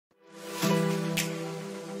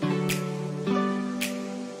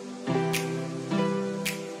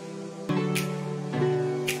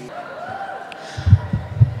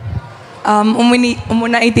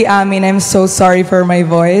Umuna iti amin, I'm so sorry for my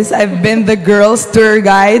voice. I've been the girls' tour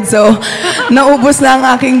guide, so naubos na ang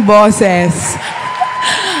aking boses.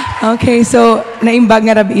 Okay, so naimbag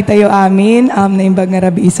nga rabi tayo amin, naimbag nga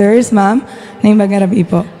rabi sirs, ma'am. Naimbag nga rabi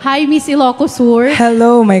po. Hi, Miss Ilocos Sur.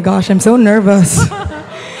 Hello, my gosh, I'm so nervous.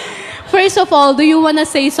 First of all, do you want to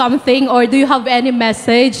say something or do you have any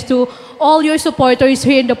message to all your supporters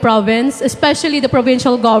here in the province, especially the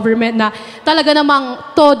provincial government na talaga namang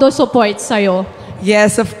todo support sa'yo?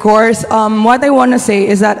 Yes, of course. What I want to say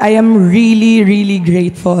is that I am really, really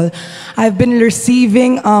grateful. I've been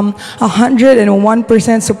receiving 101%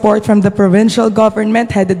 support from the provincial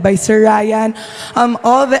government headed by Sir Ryan,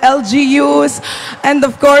 all the LGUs, and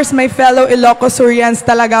of course my fellow Ilocos Surians.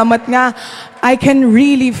 Talagamat nga, I can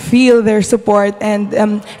really feel their support,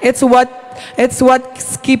 and it's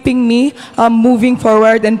what's keeping me moving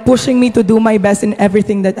forward and pushing me to do my best in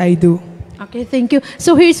everything that I do. Okay, thank you.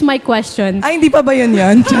 So here's my question. Ay, hindi pa ba yun?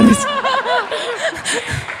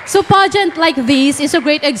 So pageant like this is a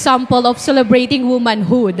great example of celebrating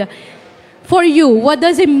womanhood. For you, what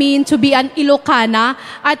does it mean to be an Ilocana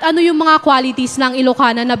at ano yung mga qualities ng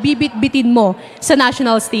Ilocana na bibit-bitin mo sa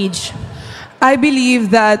national stage? I believe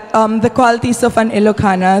that the qualities of an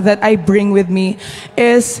Ilocana that I bring with me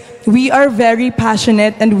is we are very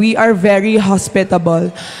passionate and we are very hospitable.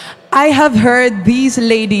 I have heard these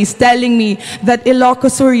ladies telling me that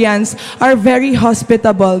Ilocos Surians are very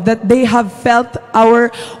hospitable, that they have felt our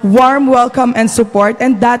warm welcome and support,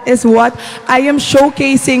 and that is what I am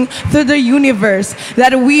showcasing to the universe,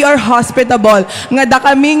 that we are hospitable. Nga da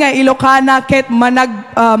kami nga Ilocana ket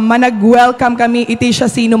manag-welcome kami iti siya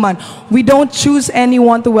sino man. We don't choose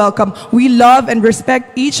anyone to welcome. We love and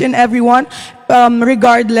respect each and everyone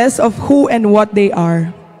regardless of who and what they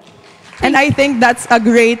are. And I think that's a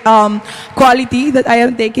great quality that I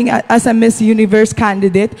am taking as a Miss Universe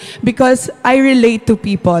candidate, because I relate to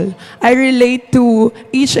people. I relate to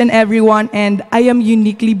each and everyone, and I am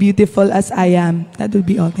uniquely beautiful as I am. That would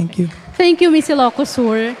be all. Thank you. Thank you, Miss Ilocos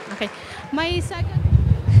Sur. Okay. My second...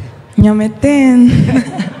 Nyamitin.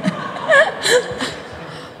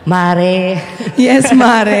 Mare. Yes,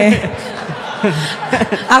 Mare.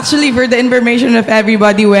 Actually, for the information of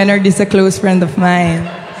everybody, Wenard is a close friend of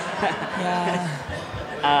mine.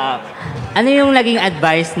 Ano yung naging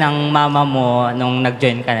advice ng mama mo nung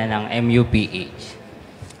nag-join ka na ng MUPH?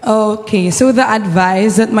 Okay, so the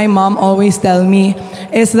advice that my mom always tell me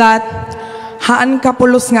is that haan ka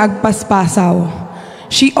pulos nga agpaspasaw.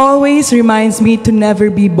 She always reminds me to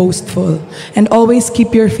never be boastful and always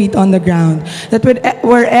keep your feet on the ground. That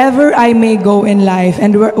wherever I may go in life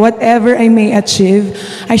and whatever I may achieve,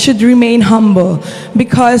 I should remain humble.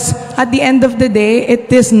 Because at the end of the day,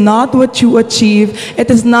 it is not what you achieve,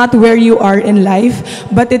 it is not where you are in life,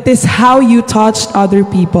 but it is how you touched other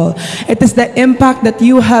people. It is the impact that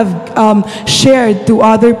you have shared to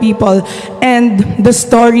other people and the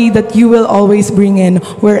story that you will always bring in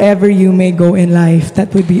wherever you may go in life.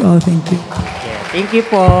 That would be all. Thank you. Yeah, thank you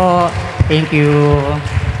po. Thank you.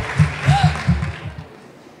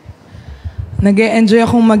 Nag-e-enjoy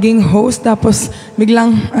akong maging host, tapos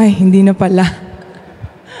biglang, ay, hindi na pala.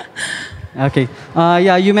 Okay.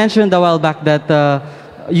 Yeah, you mentioned a while back that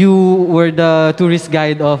you were the tourist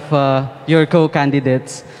guide of your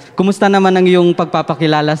co-candidates. Kumusta naman ang iyong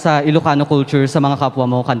pagpapakilala sa Ilocano culture sa mga kapwa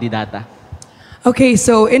mo kandidata? Okay,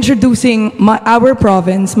 so introducing our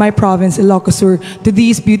province, my province, Ilocos Sur, to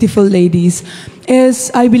these beautiful ladies is,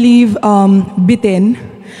 I believe, bitin.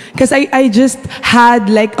 Because I just had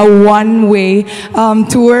like a one-way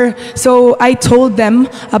tour. So I told them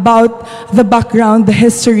about the background, the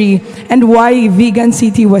history, and why Vegan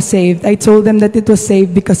City was saved. I told them that it was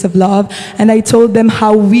saved because of love. And I told them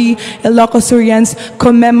how we, Ilocos Surians,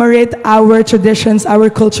 commemorate our traditions, our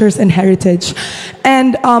cultures, and heritage.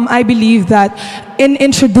 And I believe that in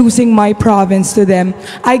introducing my province to them,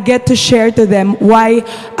 I get to share to them why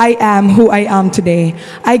I am who I am today.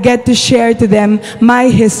 I get to share to them my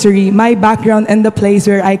history, my background, and the place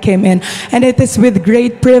where I came in. And it is with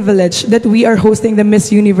great privilege that we are hosting the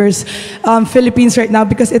Miss Universe Philippines right now,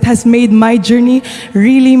 because it has made my journey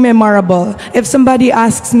really memorable. If somebody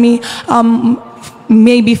asks me,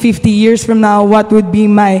 maybe 50 years from now, what would be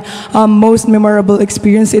my most memorable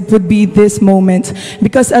experience? It would be this moment.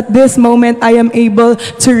 Because at this moment, I am able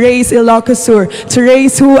to raise Ilocos Sur, to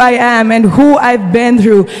raise who I am and who I've been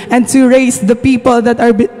through, and to raise the people that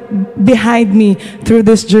are behind me through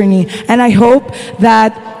this journey. And I hope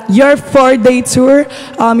that your 4-day tour,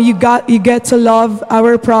 you get to love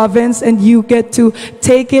our province, and you get to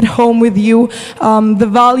take it home with you, the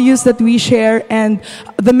values that we share and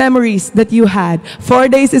the memories that you had. 4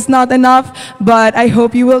 days is not enough, but I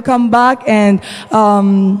hope you will come back and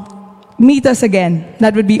meet us again.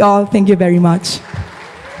 That would be all. Thank you very much.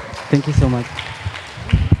 Thank you so much.